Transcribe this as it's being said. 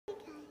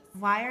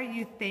Why are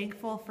you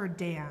thankful for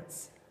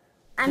dance?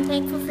 I'm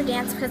thankful for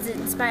dance because it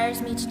inspires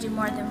me to do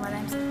more than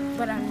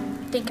what I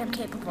think I'm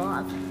capable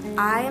of.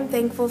 I am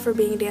thankful for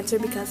being a dancer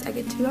because I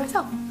get to be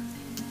myself.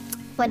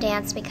 For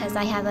dance because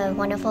I have a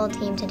wonderful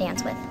team to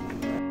dance with.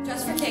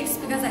 Just for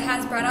Kix because it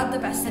has brought out the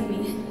best in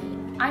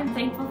me. I'm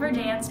thankful for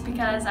dance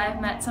because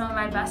I've met some of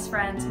my best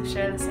friends who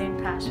share the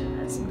same passion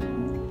as me.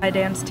 My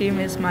dance team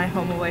is my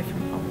home away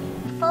from home.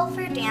 Thankful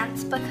for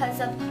dance because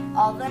of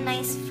all the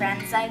nice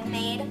friends I've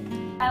made.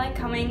 I like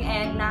coming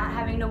and not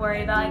having to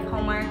worry about like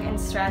homework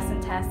and stress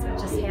and tests and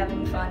just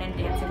having fun and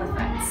dancing with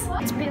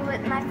friends. To be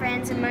with my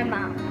friends and my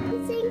mom.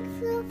 I'm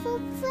thankful for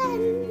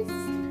friends.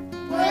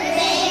 We're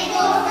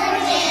thankful for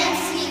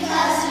dance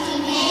because we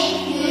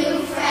make new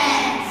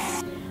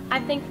friends.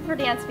 I'm thankful for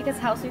dance because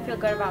it helps me feel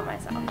good about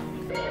myself.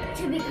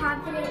 To be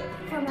confident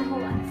for my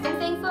whole life. I'm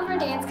thankful for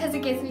dance because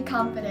it gives me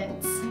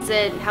confidence.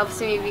 It helps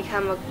me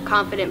become a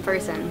confident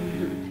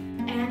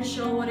person. And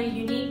show what a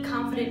unique,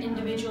 confident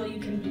individual you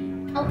can be.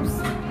 Helps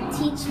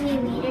teach me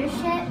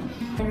leadership.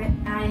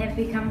 I have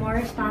become more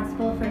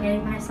responsible for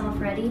getting myself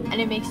ready.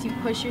 And it makes you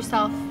push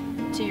yourself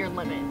to your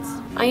limits.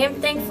 I am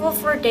thankful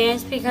for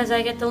dance because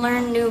I get to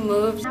learn new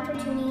moves.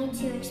 Opportunity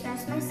to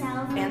express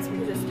myself. Dance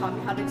because it's taught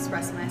me how to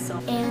express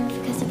myself. And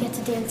because you get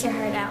to dance your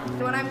heart out.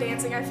 When I'm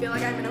dancing, I feel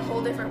like I'm in a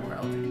whole different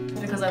world.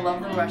 Because I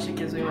love the rush it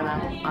gives me when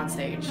I'm on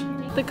stage.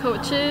 The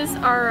coaches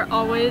are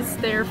always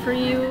there for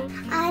you.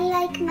 I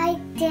like my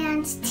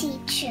dance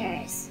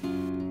teachers.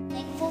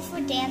 Thankful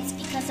for dance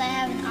because I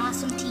have an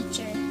awesome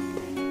teacher.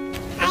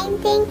 I'm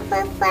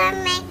thankful for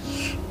my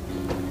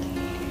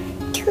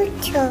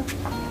tutor.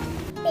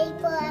 Thankful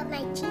for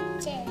my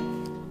teacher.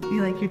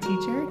 You like your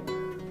teacher?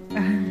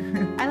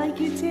 I like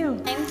you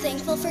too. I'm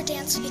thankful for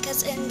dance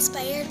because it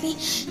inspired me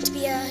to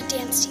be a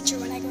dance teacher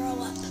when I grow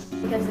up.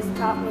 Because it's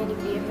taught me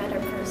to be a better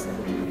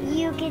person.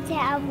 You get to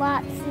have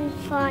lots of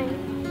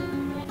fun.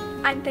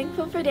 I'm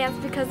thankful for dance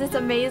because it's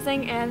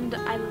amazing and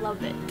I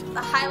love it.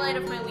 The highlight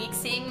of my week,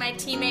 seeing my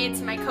teammates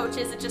and my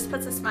coaches, it just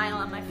puts a smile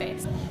on my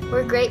face.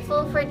 We're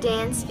grateful for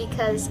dance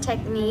because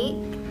technique,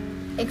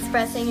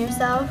 expressing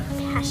yourself,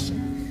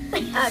 Passion.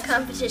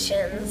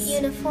 competitions,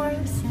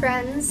 Uniforms.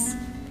 friends,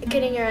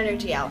 getting your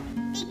energy out.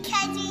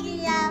 Because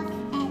we love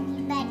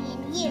everybody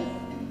and you.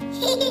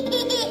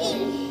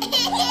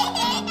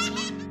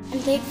 I'm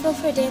thankful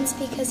for dance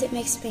because it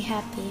makes me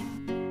happy.